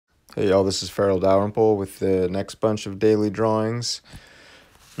Hey y'all, this is Farel Dalrymple with the next bunch of daily drawings.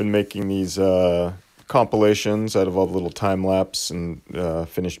 Been making these compilations out of all the little time lapse and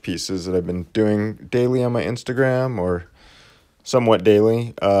finished pieces that I've been doing daily on my Instagram, or somewhat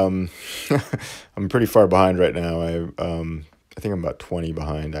daily. I'm pretty far behind right now. I think I'm about 20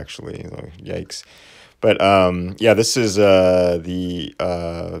 behind actually. Yikes! But yeah, this is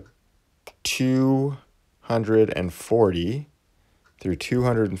the 240 through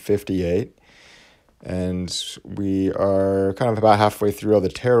 258. And we are kind of about halfway through all the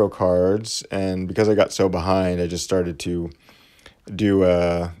tarot cards. And because I got so behind, I just started to do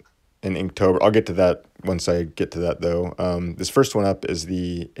an Inktober. I'll get to that once I get to that, though. This first one up is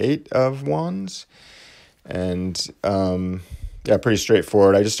the Eight of Wands. And yeah, pretty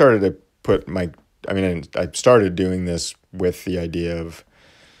straightforward. I just started to put I started doing this with the idea of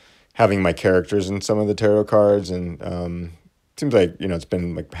having my characters in some of the tarot cards. And seems like, it's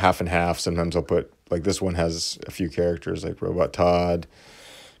been like half and half. Sometimes I'll put, like, this one has a few characters like Robot Todd,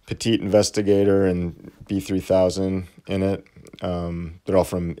 Petite Investigator, and B3000 in it. They're all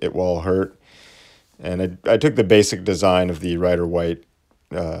from It Will Hurt. And I took the basic design of the Rider White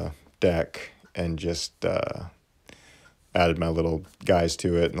deck and just added my little guys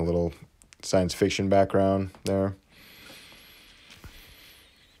to it and a little science fiction background there.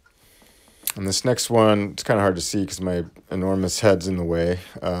 And this next one, it's kind of hard to see because my enormous head's in the way.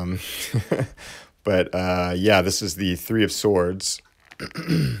 But yeah, this is the Three of Swords.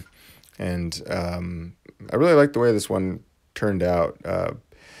 And I really like the way this one turned out. I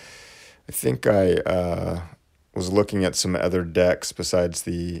think I was looking at some other decks besides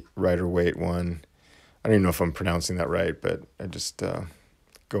the Rider-Waite one. I don't even know if I'm pronouncing that right, but I just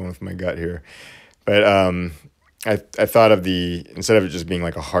going with my gut here. But I thought of instead of it just being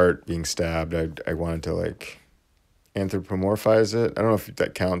like a heart being stabbed, I wanted to like anthropomorphize it. I don't know if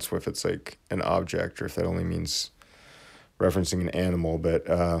that counts if it's like an object or if that only means referencing an animal, but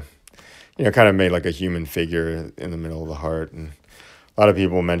kind of made like a human figure in the middle of the heart. And a lot of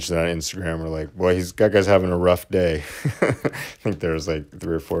people mentioned that on Instagram, were like, boy, that guy's having a rough day. I think there was like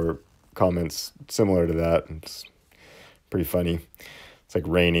 3 or 4 comments similar to that. It's pretty funny. It's like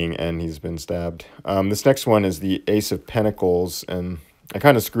raining and he's been stabbed. This next one is the Ace of Pentacles, and I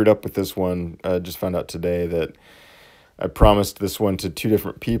kind of screwed up with this one. I just found out today that I promised this one to 2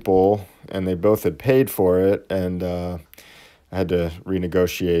 different people, and they both had paid for it, and I had to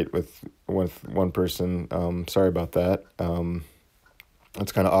renegotiate with one person. Sorry about that.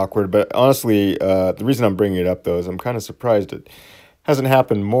 It's kind of awkward, but honestly, the reason I'm bringing it up, though, is I'm kind of surprised it hasn't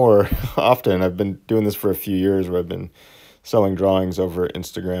happened more often. I've been doing this for a few years where I've been selling drawings over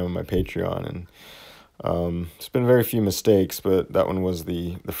Instagram and my Patreon, and it's been very few mistakes, but that one was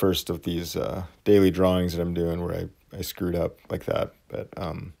the first of these daily drawings that I'm doing where I screwed up like that. But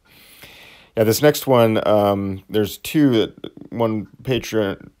yeah, this next one, there's 2 that one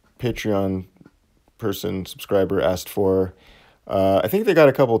Patreon person, subscriber, asked for. I think they got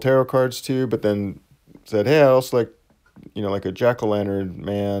a couple tarot cards too, but then said, hey, I also like, like a jack-o'-lantern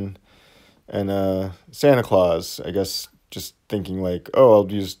man and Santa Claus, I guess. Just thinking like, oh, I'll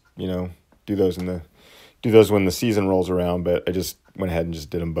just, do those when the season rolls around, but I just went ahead and just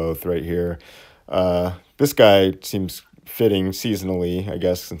did them both right here. This guy seems fitting seasonally, I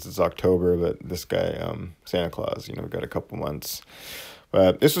guess, since it's October, but this guy, Santa Claus, got a couple months.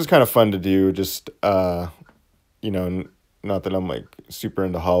 But this was kind of fun to do, just, not that I'm like super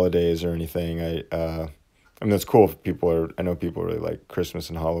into holidays or anything. I mean, that's cool if I know people really like Christmas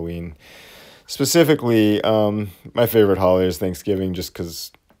and Halloween. Specifically, my favorite holiday is Thanksgiving, just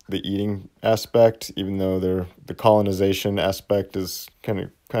because the eating aspect, even though the colonization aspect is kind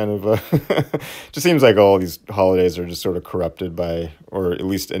of just seems like all these holidays are just sort of corrupted by, or at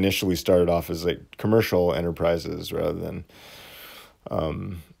least initially started off as like commercial enterprises rather than, I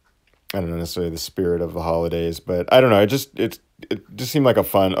don't know, necessarily the spirit of the holidays. But I don't know, it just seemed like I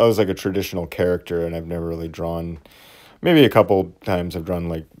was like a traditional character, and I've never really drawn. Maybe a couple times I've drawn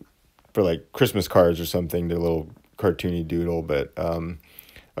like for like Christmas cards or something, did a little cartoony doodle, but I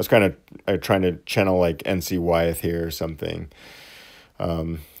was kind of trying to channel like NC Wyeth here or something,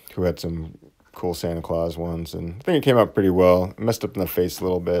 who had some cool Santa Claus ones, and I think it came out pretty well. I messed up in the face a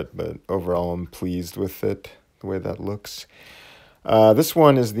little bit, but overall I'm pleased with it, the way that looks. This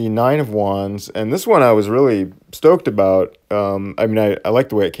one is the Nine of Wands, and this one I was really stoked about. I mean, I like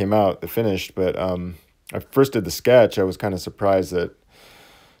the way it came out, the finished, but I first did the sketch. I was kind of surprised that,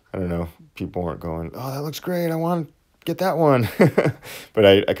 I don't know, people weren't going, oh, that looks great, I want to get that one. But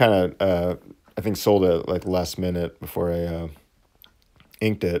I kind of, I think, sold it like last minute before I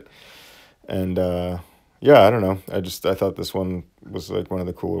inked it. And yeah, I don't know. I thought this one was like one of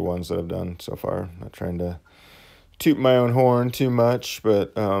the cooler ones that I've done so far. Not trying to toot my own horn too much,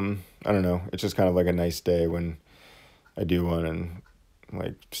 but I don't know. It's just kind of like a nice day when I do one and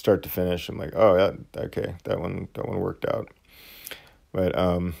like start to finish. I'm like, oh yeah, okay, that one worked out. But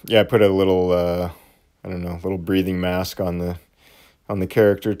yeah, I put a little I don't know, little breathing mask on the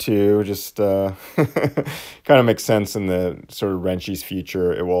character too. Just kind of makes sense in the sort of Wrenchy's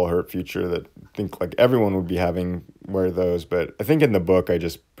future, it will hurt future, that I think like everyone would be having wear those. But I think in the book I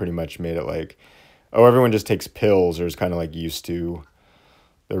just pretty much made it like, oh, everyone just takes pills or is kind of like used to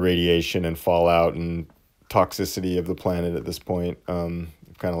the radiation and fallout and toxicity of the planet at this point, kind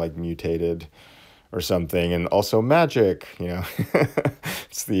of like mutated or something. And also magic, you know.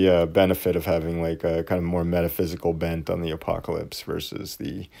 It's the benefit of having like a kind of more metaphysical bent on the apocalypse versus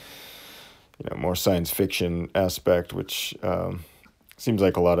the, you know, more science fiction aspect, which seems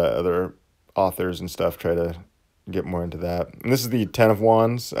like a lot of other authors and stuff try to get more into that. And this is the Ten of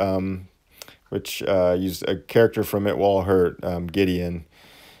Wands, which used a character from It Will All Hurt, Gideon.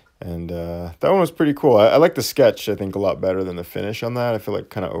 And that one was pretty cool. I like the sketch, I think, a lot better than the finish on that. I feel like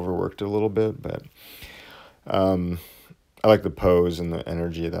kind of overworked it a little bit, but I like the pose and the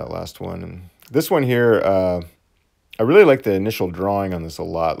energy of that last one. And this one here, I really like the initial drawing on this a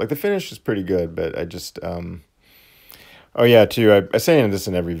lot. Like the finish is pretty good, but I just, oh yeah, too, I say this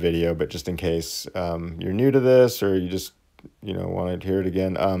in every video, but just in case you're new to this or you just, you know, want to hear it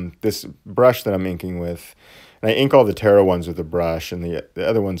again, this brush that I'm inking with, and I ink all the tarot ones with a brush, and the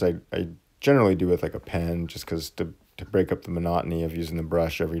other ones I generally do with like a pen, just because to break up the monotony of using the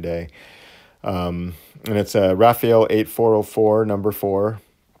brush every day. And it's a Raphael 8404, number 4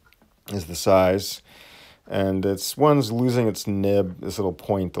 is the size. And one's losing its nib, this little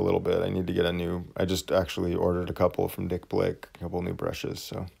point a little bit. I need to get a new, I just actually ordered a couple from Dick Blick, a couple new brushes,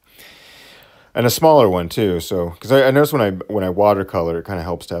 so. And a smaller one too, so, because I noticed when I watercolor, it kind of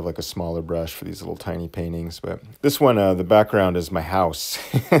helps to have like a smaller brush for these little tiny paintings. But this one, the background is my house.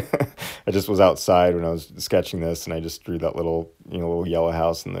 I just was outside when I was sketching this, and I just drew that little, you know, little yellow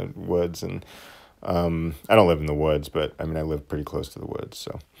house in the woods. And I don't live in the woods, but I mean, I live pretty close to the woods,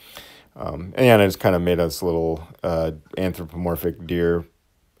 so. And yeah, and I just kind of made this little anthropomorphic deer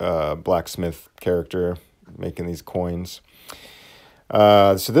blacksmith character making these coins.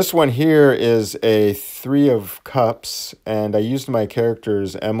 So this one here is a 3 of Cups, and I used my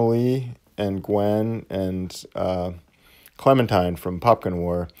characters Emily and Gwen and Clementine from Popgun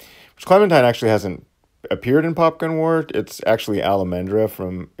War, which Clementine actually hasn't appeared in Popgun War. It's actually Almendra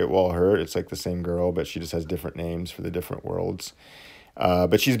from It Will All Hurt. It's like the same girl, but she just has different names for the different worlds.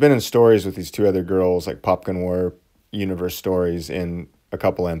 But she's been in stories with these 2 other girls, like Popgun War universe stories in a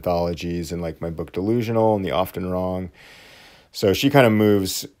couple anthologies, and like my book Delusional and The Often Wrong. So she kind of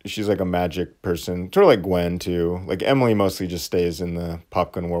moves, she's like a magic person, sort of like Gwen too. Like Emily mostly just stays in the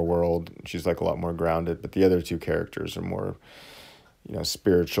Popgun War world. She's like a lot more grounded, but the other 2 characters are more, you know,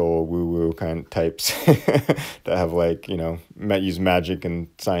 spiritual woo-woo kind of types that have like, you know, use magic and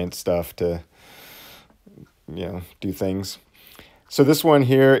science stuff to, you know, do things. So this one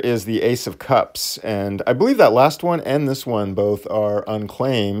here is the Ace of Cups, and I believe that last one and this one both are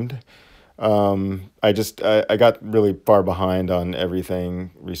unclaimed. I got really far behind on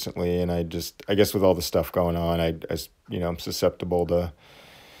everything recently, and I guess with all the stuff going on, you know, I'm susceptible to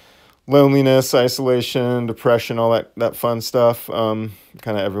loneliness, isolation, depression, all that fun stuff. Kind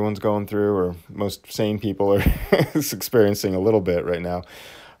of everyone's going through, or most sane people are experiencing a little bit right now.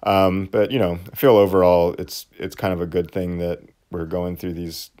 But you know, I feel overall it's kind of a good thing that we're going through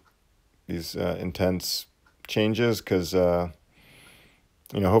these intense changes, because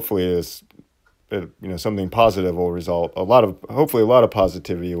you know, hopefully you know, something positive will result. Hopefully a lot of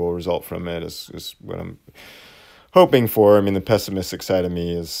positivity will result from it is what I'm hoping for. I mean, the pessimistic side of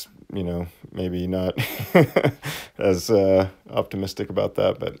me is, you know, maybe not as optimistic about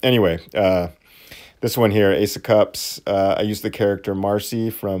that. But anyway, this one here, Ace of Cups, I used the character Marcy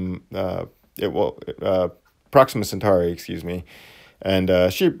from Proxima Centauri, excuse me.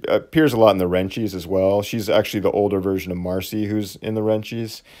 And she appears a lot in the Wrenchies as well. She's actually the older version of Marcy who's in the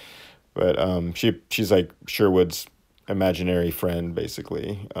Wrenchies. But she's like Sherwood's imaginary friend,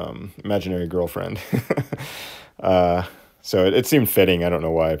 basically. Imaginary girlfriend. So it seemed fitting. I don't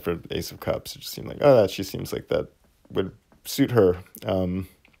know why, for Ace of Cups. It just seemed like, oh, she seems like that would suit her.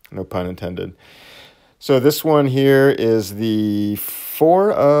 No pun intended. So this one here is the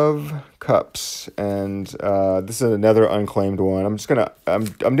 4 of Cups, and this is another unclaimed one.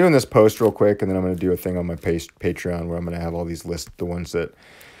 I'm doing this post real quick, and then I'm gonna do a thing on my Patreon where I'm gonna have all these lists, the ones that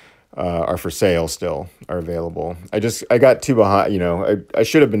are for sale still, are available. I got too behind, you know, I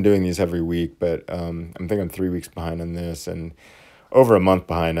should have been doing these every week, but I'm thinking I'm 3 weeks behind on this and over a month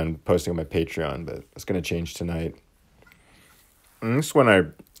behind on posting on my Patreon, but it's going to change tonight. And this one,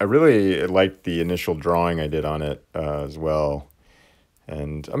 I really liked the initial drawing I did on it as well.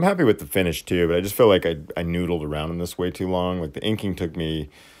 And I'm happy with the finish too, but I just feel like I noodled around in this way too long. Like the inking took me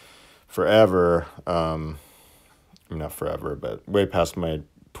forever. Not forever, but way past my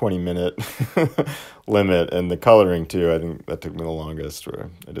 20-minute limit. And the coloring too, I think that took me the longest. Where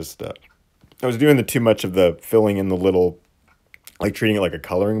I was doing too much of the filling in the little, like treating it like a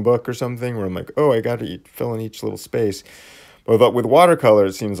coloring book or something, where I'm like, oh, I got to fill in each little space. But with watercolor,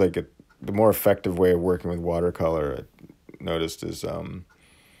 it seems like the more effective way of working with watercolor, I noticed, is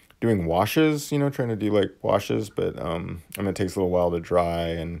doing washes, you know, trying to do like washes, but it takes a little while to dry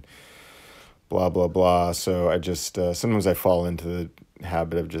and blah, blah, blah. So I just, sometimes I fall into the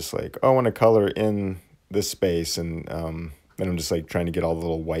habit of just like, oh, I want to color in this space. And then I'm just like trying to get all the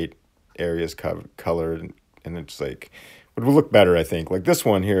little white areas colored. And it's like, it would look better, I think. Like this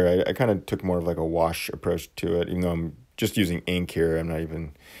one here, I kind of took more of like a wash approach to it, even though I'm just using ink here. I'm not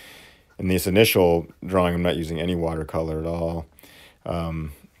even, in this initial drawing, I'm not using any watercolor at all.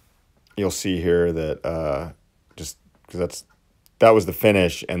 You'll see here that just because that was the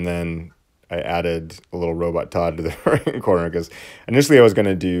finish, and then I added a little robot Todd to the right corner, because initially I was going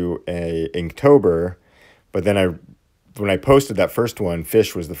to do a Inktober, but then when I posted that first one,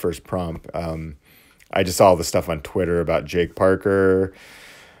 fish was the first prompt. I just saw all the stuff on Twitter about Jake Parker,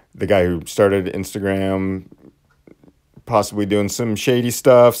 the guy who started Instagram, possibly doing some shady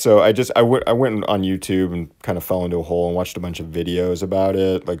stuff. So I went on YouTube and kind of fell into a hole and watched a bunch of videos about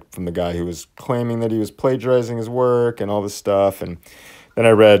it, like from the guy who was claiming that he was plagiarizing his work and all this stuff. And then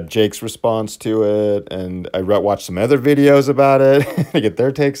I read Jake's response to it, and I watched some other videos about it to get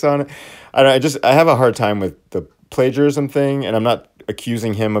their takes on it. I have a hard time with the plagiarism thing, and I'm not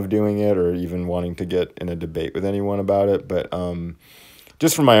accusing him of doing it or even wanting to get in a debate with anyone about it. But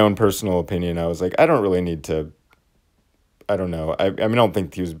just from my own personal opinion, I was like, I don't really need to. I don't know. I mean, I don't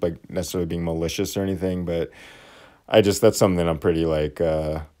think he was like necessarily being malicious or anything, but that's something I'm pretty like,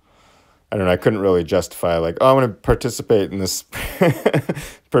 I don't know. I couldn't really justify like, oh, I want to participate in this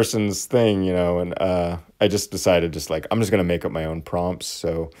person's thing, you know? And I just decided I'm just going to make up my own prompts.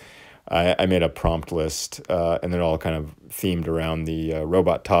 So I made a prompt list, and they're all kind of themed around the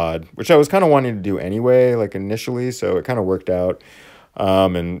robot Todd, which I was kind of wanting to do anyway, like initially. So it kind of worked out.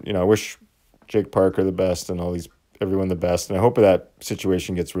 And, you know, I wish Jake Parker the best and everyone the best. And I hope that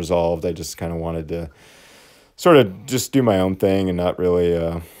situation gets resolved. I just kind of wanted to sort of just do my own thing and not really,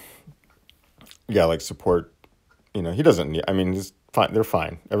 like support, you know, he doesn't need, I mean, he's fine. They're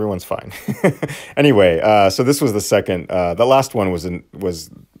fine. Everyone's fine. Anyway, so this was the second, the last one was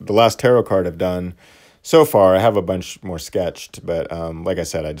the last tarot card I've done so far. I have a bunch more sketched, but like I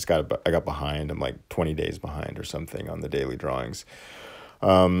said, I got behind. I'm like 20 days behind or something on the daily drawings.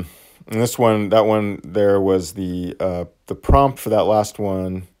 And that one there was the prompt for that last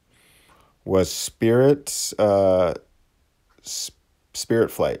one was spirit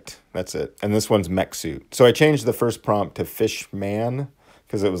flight. That's it. And this one's mech suit. So I changed the first prompt to fish man,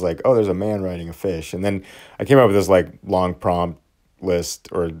 because it was like, oh, there's a man riding a fish. And then I came up with this like long prompt list,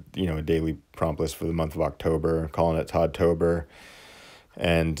 or, you know, a daily prompt list for the month of October, calling it Toddtober.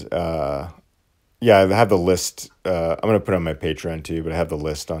 And yeah, I have the list. I'm going to put it on my Patreon too, but I have the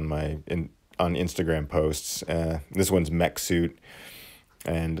list on on Instagram posts. This one's mech suit,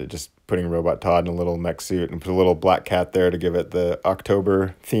 and just putting Robot Todd in a little mech suit, and put a little black cat there to give it the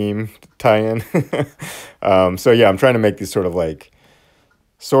October theme tie-in. So yeah, I'm trying to make these sort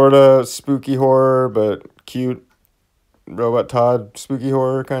of spooky horror, but cute Robot Todd spooky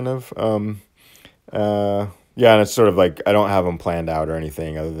horror kind of. Yeah, and it's sort of like I don't have them planned out or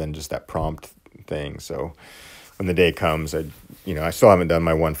anything other than just that prompt thing. So when the day comes, I still haven't done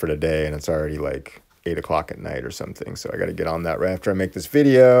my one for today, and it's already like 8 o'clock at night or something. So I got to get on that right after I make this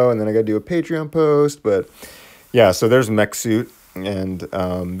video, and then I got to do a Patreon post. But yeah, so there's mech suit, and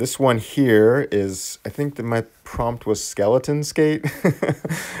this one here is, I think that my prompt was skeleton skate.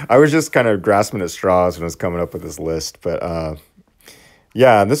 I was just kind of grasping at straws when I was coming up with this list, but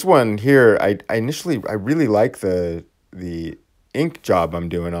yeah, this one here, I really like the ink job I'm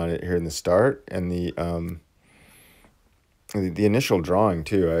doing on it here in the start, and the initial drawing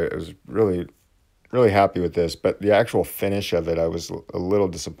too. I was really happy with this, but the actual finish of it, I was a little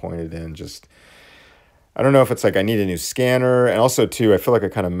disappointed in. Just, I don't know if it's like I need a new scanner, and also too, I feel like I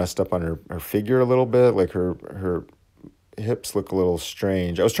kind of messed up on her figure a little bit. Like her hips look a little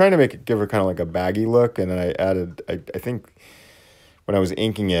strange. I was trying to give her kind of like a baggy look, and then I added, I think when I was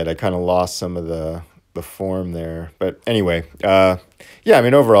inking it, I kind of lost some of the form there. But anyway, yeah, I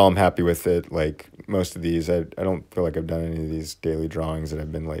mean, overall, I'm happy with it. Like most of these, I don't feel like I've done any of these daily drawings that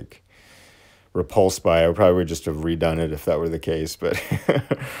I've been like repulsed by. I would probably just have redone it if that were the case, but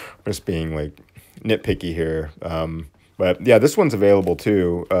just being like nitpicky here. But yeah, this one's available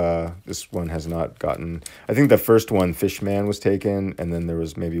too. This one has not gotten, I think the first one, Fishman, was taken, and then there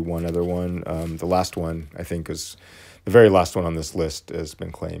was maybe one other one. The last one, I think, was the very last one on this list has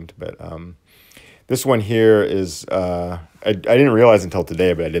been claimed. But this one here is, I didn't realize until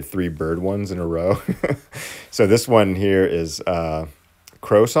today, but I did 3 bird ones in a row. So this one here is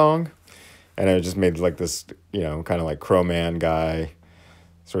Crow Song. And I just made like this, you know, kind of like Crowman guy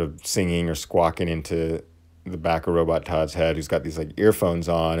sort of singing or squawking into the back of Robot Todd's head, who's got these like earphones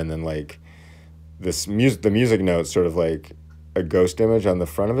on, and then like the music notes sort of like a ghost image on the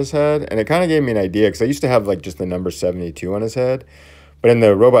front of his head. And it kind of gave me an idea, because I used to have like just the number 72 on his head. But in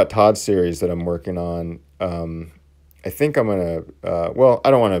the Robot Todd series that I'm working on, I think I'm going to, well, I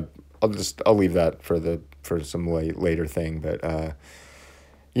don't want to, I'll leave that for some later thing. But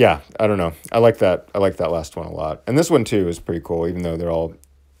yeah, I don't know. I like that last one a lot. And this one too is pretty cool, even though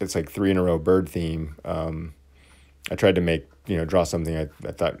it's like 3 in a row bird theme. I tried to make, you know, draw something I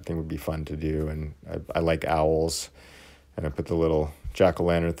think would be fun to do. And I like owls, and I put the little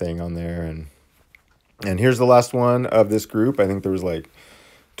jack-o'-lantern thing on there. And here's the last one of this group. I think there was like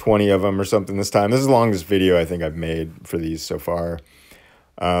 20 of them or something this time. This is the longest video I think I've made for these so far.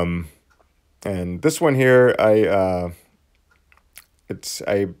 And this one here, what's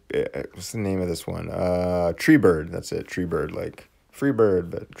the name of this one? Tree Bird. That's it. Tree Bird, like free bird,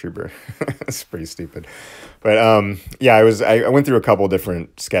 but tree bird. It's pretty stupid. But yeah, I went through a couple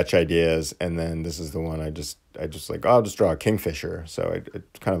different sketch ideas, and then this is the one I just like, oh, I'll just draw a kingfisher. So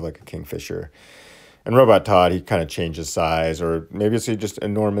it's kind of like a kingfisher. And Robot Todd, he kind of changes size, or maybe it's just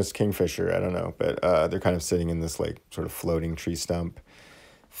enormous kingfisher. I don't know. But they're kind of sitting in this like sort of floating tree stump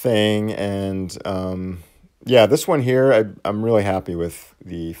thing. And yeah, this one here, I'm really happy with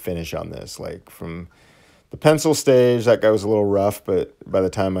the finish on this. Like from the pencil stage, that guy was a little rough, but by the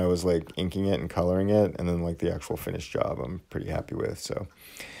time I was like inking it and coloring it, and then like the actual finished job, I'm pretty happy with. So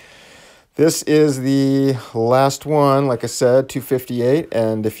this is the last one, like I said, 258.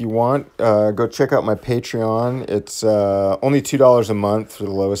 And if you want, go check out my Patreon. It's only $2 a month for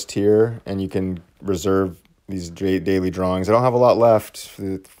the lowest tier, and you can reserve these daily drawings. I don't have a lot left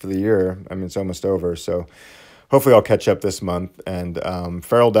for the year. I mean, it's almost over, so hopefully I'll catch up this month. And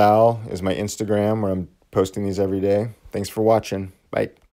Farel is my Instagram, where I'm posting these every day. Thanks for watching. Bye.